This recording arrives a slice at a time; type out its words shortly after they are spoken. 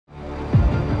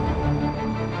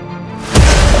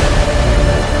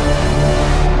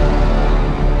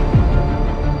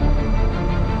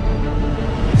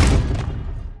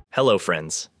Hello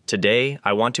friends. Today,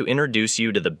 I want to introduce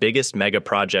you to the biggest mega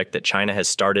project that China has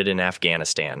started in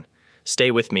Afghanistan. Stay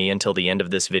with me until the end of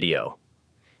this video.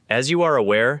 As you are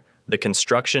aware, the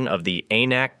construction of the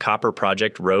Anak Copper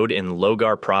Project Road in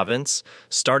Logar Province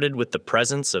started with the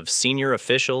presence of senior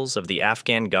officials of the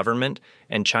Afghan government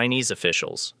and Chinese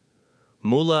officials.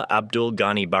 Mullah Abdul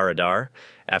Ghani Baradar,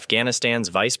 Afghanistan's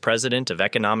Vice President of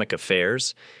Economic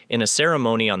Affairs, in a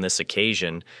ceremony on this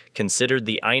occasion, considered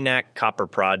the Anak Copper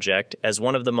Project as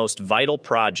one of the most vital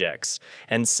projects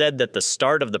and said that the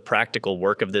start of the practical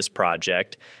work of this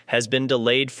project has been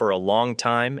delayed for a long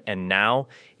time and now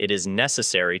it is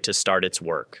necessary to start its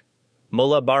work.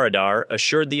 Mullah Baradar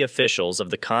assured the officials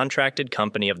of the contracted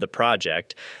company of the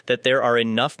project that there are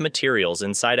enough materials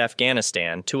inside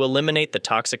Afghanistan to eliminate the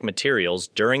toxic materials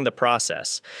during the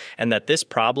process, and that this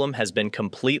problem has been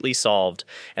completely solved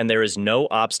and there is no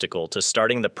obstacle to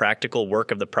starting the practical work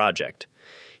of the project.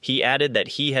 He added that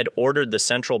he had ordered the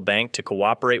central bank to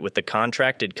cooperate with the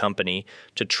contracted company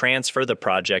to transfer the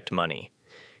project money.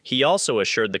 He also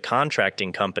assured the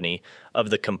contracting company of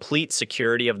the complete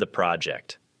security of the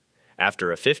project.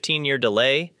 After a 15-year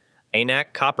delay,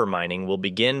 Anak copper mining will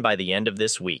begin by the end of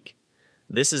this week.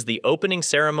 This is the opening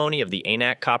ceremony of the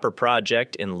Anak Copper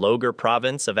Project in Logar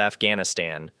Province of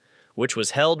Afghanistan, which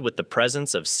was held with the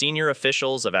presence of senior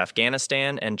officials of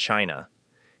Afghanistan and China.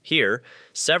 Here,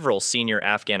 several senior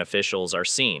Afghan officials are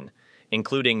seen,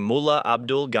 including Mullah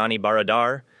Abdul Ghani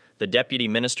Baradar, the Deputy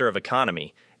Minister of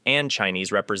Economy, and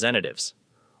Chinese representatives.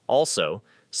 Also,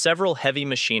 several heavy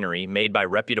machinery made by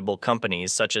reputable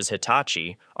companies such as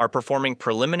Hitachi are performing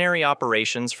preliminary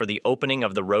operations for the opening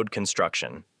of the road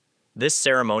construction. This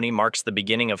ceremony marks the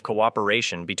beginning of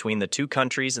cooperation between the two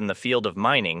countries in the field of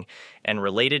mining and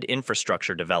related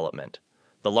infrastructure development.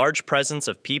 The large presence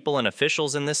of people and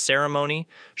officials in this ceremony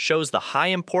shows the high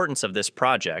importance of this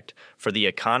project for the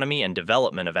economy and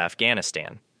development of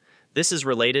Afghanistan. This is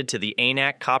related to the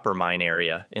Anak copper mine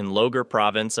area in Logar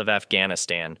Province of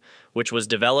Afghanistan, which was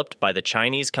developed by the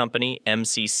Chinese company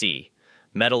MCC,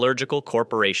 Metallurgical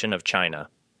Corporation of China.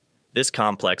 This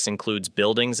complex includes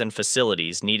buildings and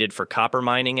facilities needed for copper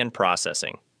mining and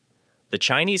processing. The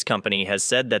Chinese company has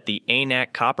said that the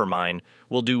Anak copper mine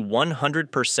will do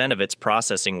 100% of its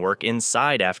processing work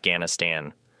inside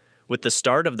Afghanistan. With the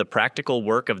start of the practical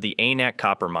work of the Anak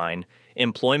copper mine,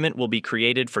 employment will be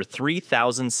created for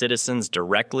 3,000 citizens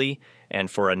directly and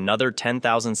for another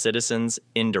 10,000 citizens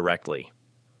indirectly.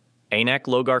 Anak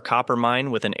Logar Copper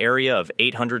Mine, with an area of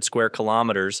 800 square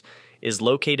kilometers, is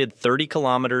located 30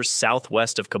 kilometers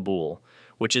southwest of Kabul,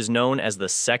 which is known as the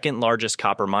second largest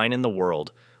copper mine in the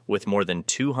world, with more than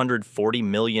 240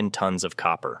 million tons of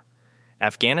copper.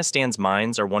 Afghanistan's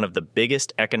mines are one of the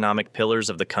biggest economic pillars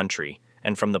of the country,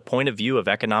 and from the point of view of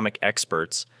economic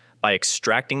experts, by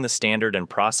extracting the standard and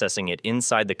processing it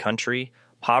inside the country,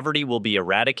 poverty will be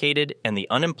eradicated and the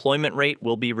unemployment rate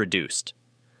will be reduced.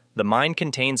 The mine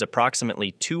contains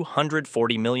approximately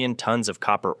 240 million tons of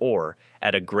copper ore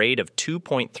at a grade of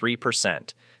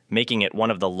 2.3%, making it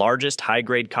one of the largest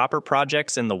high-grade copper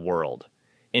projects in the world.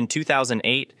 In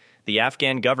 2008, the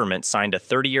Afghan government signed a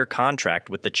 30-year contract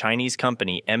with the Chinese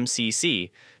company MCC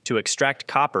to extract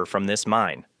copper from this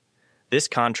mine. This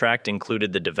contract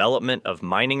included the development of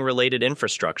mining-related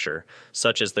infrastructure,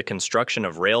 such as the construction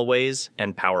of railways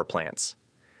and power plants.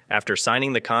 After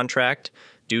signing the contract,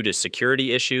 due to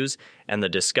security issues and the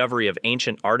discovery of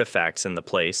ancient artifacts in the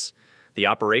place, the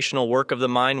operational work of the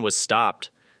mine was stopped.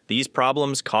 These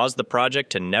problems caused the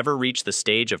project to never reach the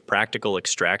stage of practical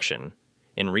extraction.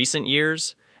 In recent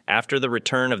years, after the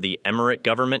return of the Emirate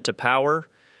government to power,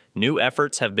 new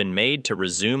efforts have been made to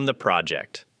resume the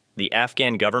project. The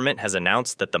Afghan government has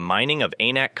announced that the mining of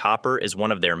Anak copper is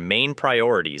one of their main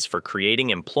priorities for creating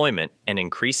employment and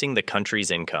increasing the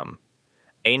country's income.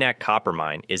 Anak copper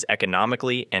mine is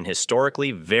economically and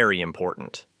historically very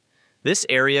important. This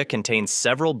area contains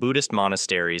several Buddhist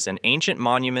monasteries and ancient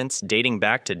monuments dating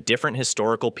back to different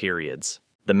historical periods.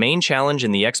 The main challenge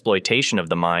in the exploitation of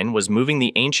the mine was moving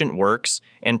the ancient works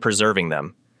and preserving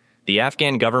them. The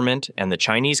Afghan government and the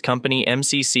Chinese company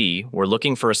MCC were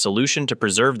looking for a solution to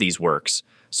preserve these works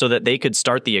so that they could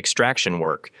start the extraction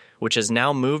work, which has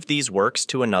now moved these works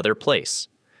to another place.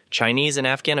 Chinese and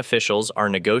Afghan officials are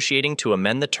negotiating to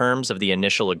amend the terms of the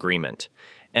initial agreement.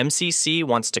 MCC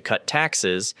wants to cut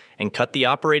taxes and cut the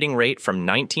operating rate from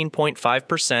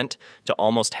 19.5% to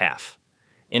almost half.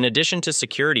 In addition to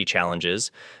security challenges,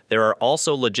 there are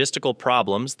also logistical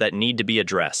problems that need to be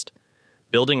addressed.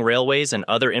 Building railways and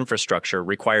other infrastructure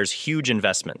requires huge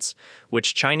investments,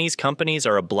 which Chinese companies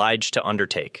are obliged to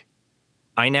undertake.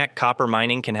 Anak copper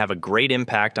mining can have a great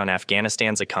impact on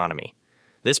Afghanistan's economy.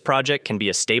 This project can be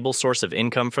a stable source of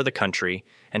income for the country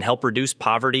and help reduce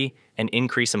poverty and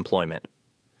increase employment.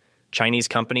 Chinese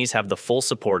companies have the full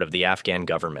support of the Afghan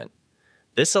government.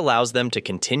 This allows them to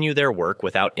continue their work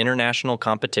without international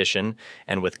competition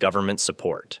and with government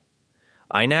support.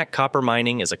 INAC copper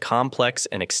mining is a complex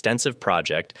and extensive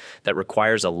project that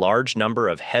requires a large number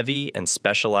of heavy and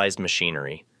specialized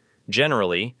machinery.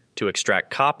 Generally, to extract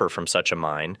copper from such a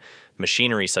mine,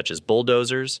 machinery such as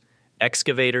bulldozers,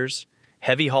 excavators,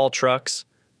 heavy haul trucks,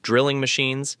 drilling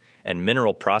machines, and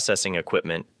mineral processing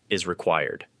equipment is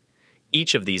required.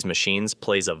 Each of these machines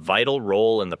plays a vital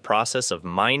role in the process of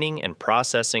mining and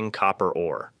processing copper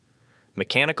ore.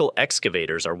 Mechanical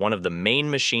excavators are one of the main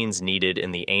machines needed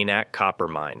in the ANAC copper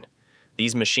mine.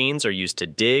 These machines are used to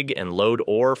dig and load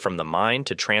ore from the mine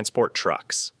to transport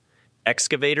trucks.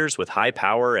 Excavators with high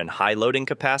power and high loading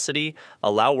capacity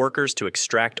allow workers to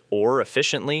extract ore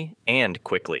efficiently and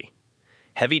quickly.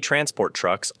 Heavy transport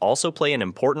trucks also play an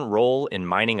important role in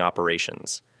mining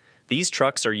operations. These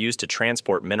trucks are used to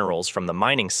transport minerals from the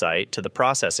mining site to the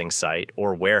processing site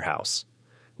or warehouse.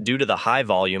 Due to the high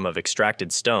volume of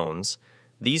extracted stones,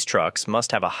 these trucks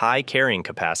must have a high carrying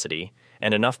capacity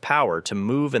and enough power to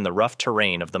move in the rough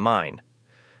terrain of the mine.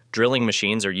 Drilling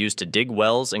machines are used to dig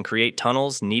wells and create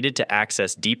tunnels needed to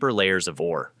access deeper layers of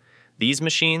ore. These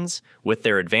machines, with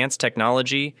their advanced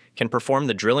technology, can perform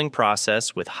the drilling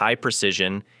process with high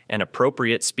precision and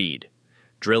appropriate speed.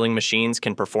 Drilling machines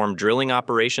can perform drilling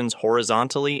operations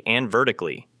horizontally and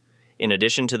vertically. In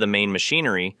addition to the main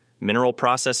machinery, mineral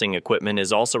processing equipment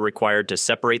is also required to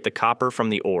separate the copper from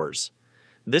the ores.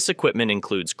 This equipment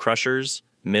includes crushers,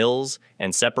 mills,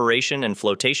 and separation and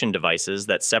flotation devices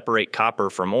that separate copper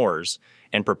from ores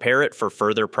and prepare it for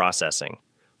further processing.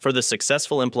 For the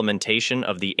successful implementation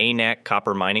of the ANAC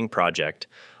copper mining project,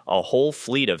 a whole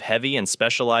fleet of heavy and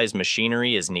specialized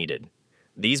machinery is needed.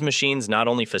 These machines not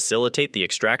only facilitate the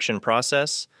extraction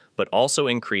process, but also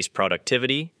increase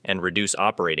productivity and reduce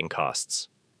operating costs.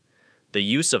 The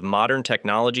use of modern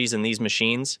technologies in these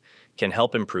machines can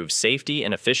help improve safety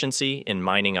and efficiency in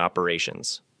mining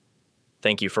operations.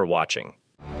 Thank you for watching.